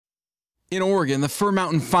In Oregon, the Fir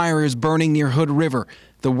Mountain Fire is burning near Hood River,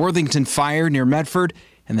 the Worthington Fire near Medford,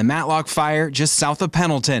 and the Matlock Fire just south of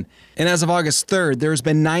Pendleton. And as of August 3rd, there's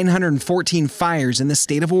been 914 fires in the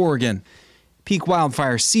state of Oregon. Peak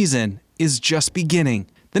wildfire season is just beginning.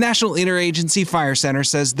 The National Interagency Fire Center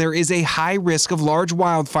says there is a high risk of large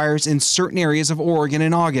wildfires in certain areas of Oregon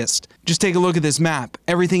in August. Just take a look at this map.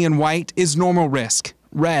 Everything in white is normal risk.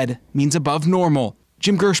 Red means above normal.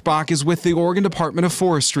 Jim Gershbach is with the Oregon Department of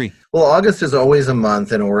Forestry. Well, August is always a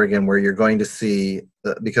month in Oregon where you're going to see,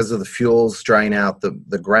 because of the fuels drying out, the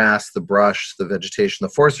grass, the brush, the vegetation, the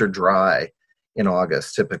forests are dry in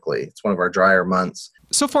August typically. It's one of our drier months.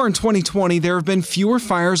 So far in 2020, there have been fewer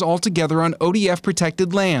fires altogether on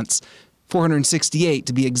ODF-protected lands, 468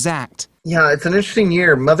 to be exact. Yeah, it's an interesting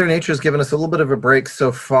year. Mother Nature has given us a little bit of a break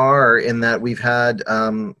so far in that we've had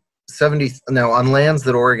on lands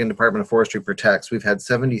that Oregon Department of Forestry protects, we've had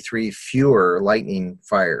 73 fewer lightning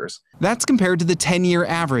fires. That's compared to the 10-year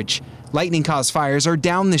average. Lightning-caused fires are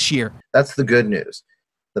down this year. That's the good news.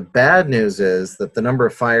 The bad news is that the number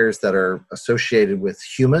of fires that are associated with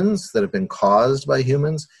humans, that have been caused by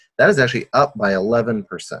humans, that is actually up by 11%.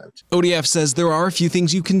 ODF says there are a few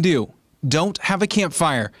things you can do. Don't have a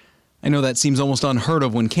campfire. I know that seems almost unheard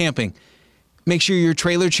of when camping. Make sure your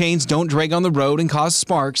trailer chains don't drag on the road and cause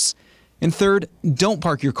sparks. And third, don't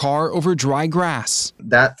park your car over dry grass.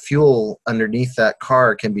 That fuel underneath that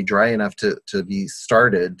car can be dry enough to be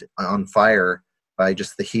started on fire by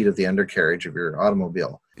just the heat of the undercarriage of your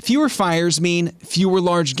automobile. Fewer fires mean fewer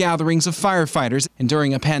large gatherings of firefighters. And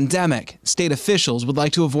during a pandemic, state officials would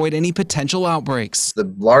like to avoid any potential outbreaks.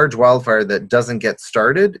 The large wildfire that doesn't get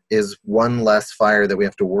started is one less fire that we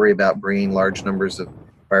have to worry about bringing large numbers of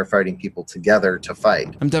firefighting people together to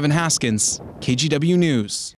fight. I'm Devin Haskins, KGW News.